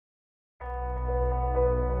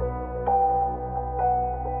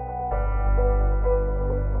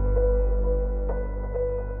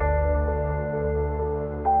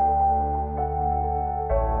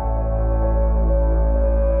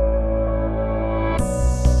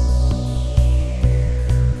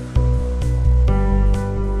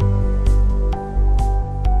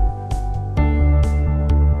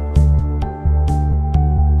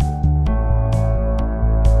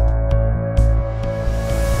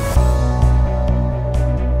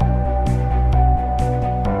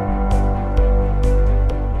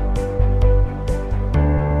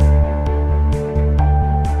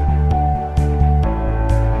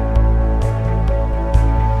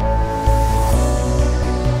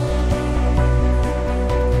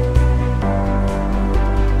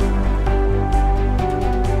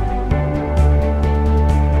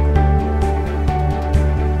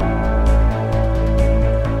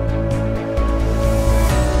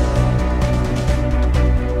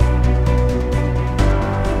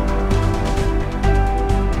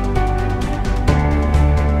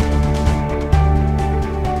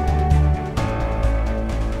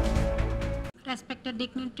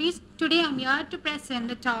Today I'm here to present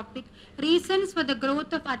the topic Reasons for the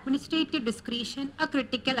Growth of Administrative Discretion, a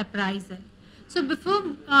Critical Appraisal. So before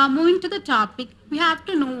moving to the topic, we have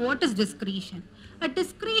to know what is discretion. A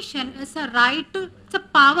discretion is a right to, it's a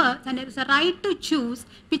power and it is a right to choose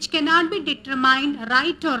which cannot be determined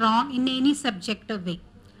right or wrong in any subjective way.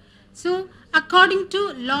 So, according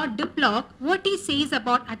to Lord Diplock, what he says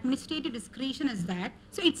about administrative discretion is that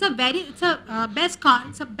it's a best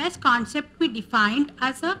concept we defined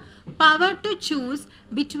as a power to choose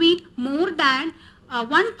between more than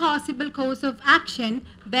one possible course of action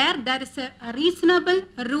where there is a reasonable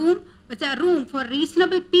room, with a room for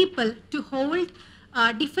reasonable people to hold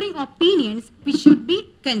differing opinions which should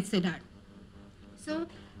be considered. So,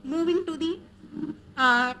 moving to the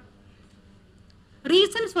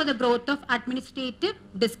reasons for the growth of administrative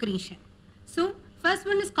discretion. So, first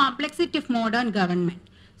one is complexity of modern government.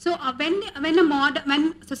 So, when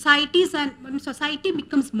society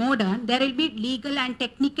becomes modern, there will be legal and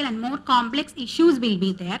technical and more complex issues will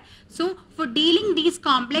be there. So, for dealing these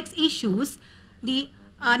complex issues, the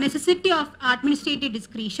necessity of administrative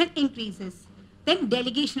discretion increases. Then,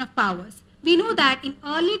 delegation of powers. We know that in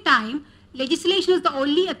early time, legislation is the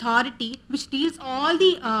only authority which deals all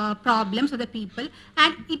the problems of the people,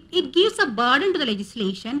 and it gives a burden to the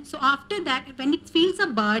legislation. So after that, when it feels a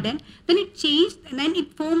burden, then it changes and then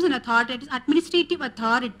it forms an authority, it is administrative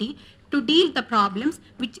authority to deal with the problems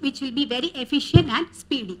which will be very efficient and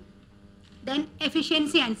speedy. Then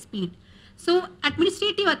efficiency and speed. So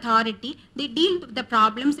administrative authority, they deal with the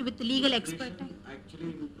problems with legal expertise.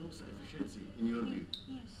 Actually improves efficiency in your view.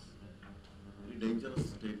 Yes. Very dangerous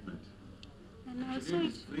statement. And also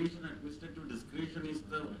Administrative discretion is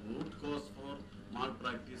the root cause for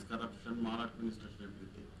malpractice, corruption, maladministration,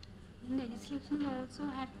 everything. legislation also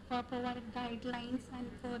had provided guidelines and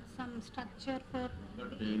for some structure for.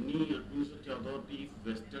 But any administrative authority, if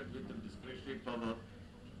vested with the discretionary power,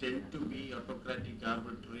 tend to be autocratic,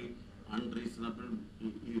 arbitrary, unreasonable.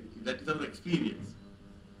 That is our experience.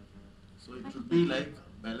 So it should be like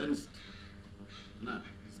balanced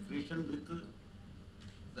discretion with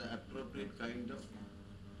the appropriate kind of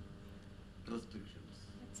restrictions.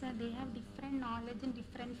 They have different knowledge in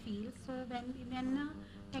different fields. So when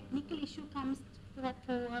a technical issue comes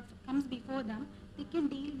before them, they can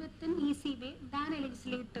deal with an easy way than a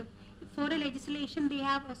legislative. For a legislation, they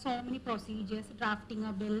have so many procedures: drafting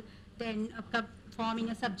a bill, then forming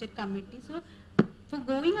a subject committee. So for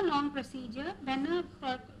going along procedure, when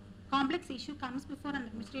a complex issue comes before an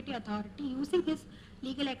administrative authority, using his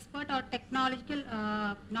legal expert or technological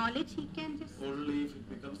knowledge, he can just... Only if it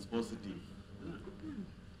becomes positive.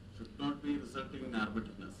 Should not be resulting in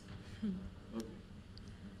arbitrariness. Okay.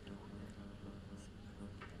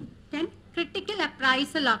 Then, critical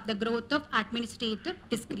appraisal of the growth of administrative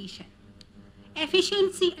discretion.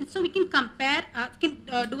 Efficiency, and so we can compare,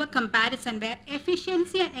 do a comparison where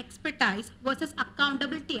efficiency and expertise versus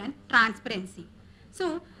accountability and transparency.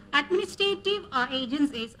 So, administrative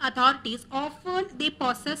authorities often they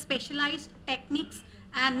possess specialized techniques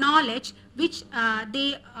and knowledge which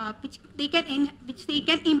they can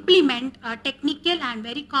implement technical and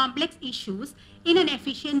very complex issues in an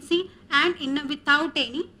efficiency and without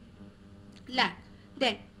any lag.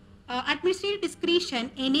 Then administrative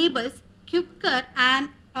discretion enables quicker and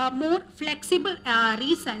more flexible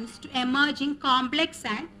reasons to emerging complex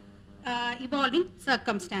and evolving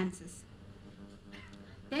circumstances.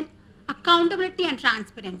 Then accountability and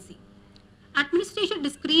transparency. Administrative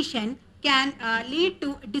discretion can lead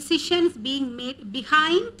to decisions being made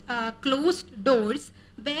behind closed doors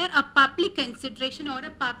where a public consideration or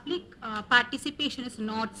a public participation is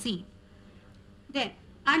not seen. Then,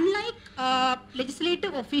 unlike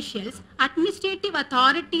legislative officials, administrative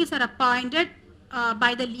authorities are appointed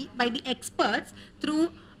by the experts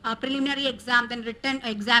through preliminary exam, then written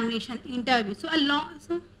examination, interview.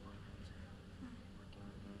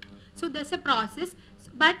 So there's a process,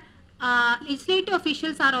 but legislative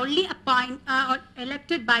officials are only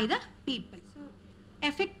elected by the people. So,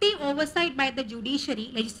 effective oversight by the judiciary,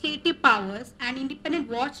 legislative powers, and independent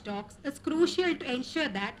watchdogs is crucial to ensure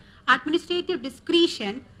that administrative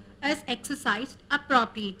discretion is exercised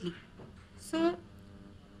appropriately. So,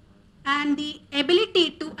 and the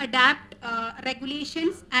ability to adapt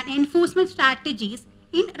regulations and enforcement strategies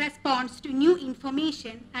in response to new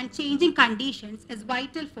information and changing conditions is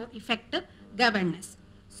vital for effective governance.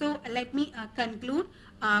 So let me conclude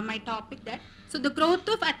my topic so the growth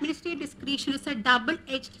of administrative discretion is a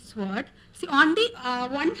double-edged sword. See, on the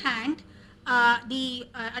one hand, the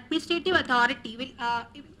administrative authority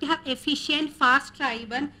will have efficient,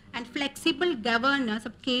 fast-driven and flexible governors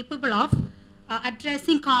capable of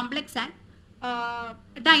addressing complex and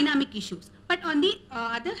dynamic issues. But on the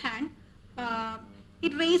other hand,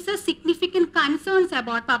 it raises significant concerns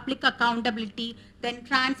about public accountability, then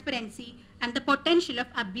transparency, and the potential of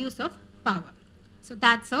abuse of power. So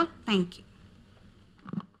that's all. Thank you.